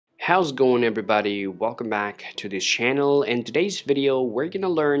How's it going, everybody? Welcome back to this channel. In today's video we're gonna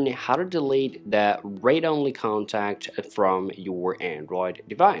learn how to delete the read-only contact from your Android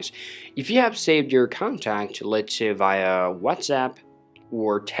device. If you have saved your contact, let's say via WhatsApp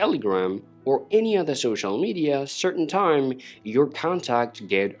or Telegram or any other social media, certain time your contact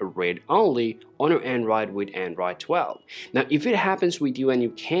get read only on your Android with Android 12. Now if it happens with you and you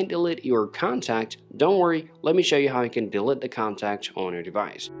can't delete your contact, don't worry, let me show you how you can delete the contact on your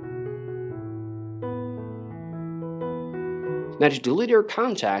device. Now to delete your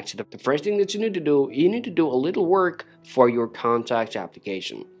contact, the first thing that you need to do a little work for your contact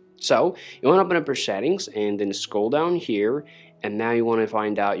application. So you want to open up your settings and then scroll down here, and now you want to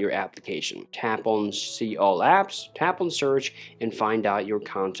find out your application. Tap on see all apps, tap on search, and find out your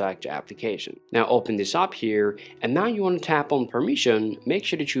contact application. Now open this up here, and now you want to tap on permission. Make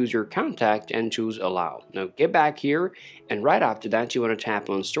sure to choose your contact and choose allow. Now get back here, and right after that you want to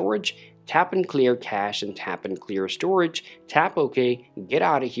tap on storage. Tap and clear cache and tap and clear storage, tap OK, get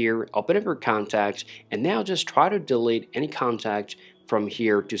out of here, open up your contacts, and now just try to delete any contact from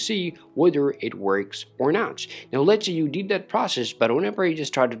here to see whether it works or not. Now let's say you did that process, but whenever you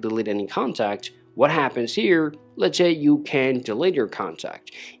just try to delete any contact, what happens here? Let's say you can delete your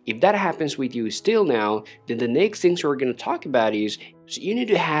contact. If that happens with you still now, then the next things we're going to talk about is you need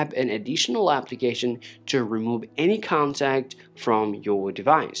to have an additional application to remove any contact from your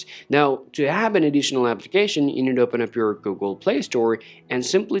device. Now, to have an additional application, you need to open up your Google Play Store and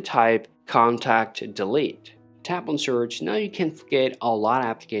simply type contact delete. Tap on search. Now you can get a lot of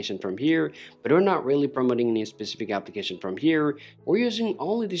applications from here, but we're not really promoting any specific application from here. We're using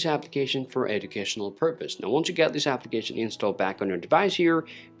only this application for educational purpose. Now once you get this application installed back on your device here,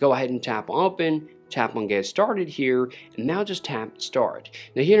 go ahead and tap on open, tap on get started here, and now just tap start.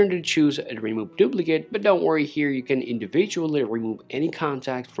 Now here you need to choose remove duplicate, but don't worry, here you can individually remove any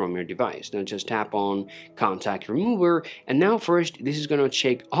contact from your device. Now just tap on contact remover, and now first this is going to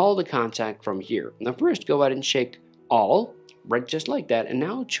check all the contact from here. Now first go ahead and check all, right, just like that, and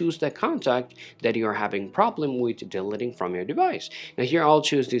now choose the contact that you are having problem with deleting from your device. Now here I'll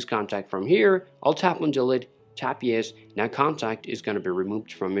choose this contact from here, I'll tap on delete, tap yes. Now contact is going to be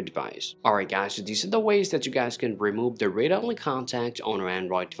removed from your device. Alright guys, so these are the ways that you guys can remove the read-only contact on your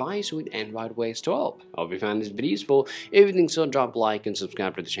Android device with Android Wear 12. I hope you found this video useful. If you think so, drop a like and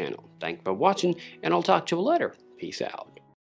subscribe to the channel. Thank you for watching, and I'll talk to you later. Peace out.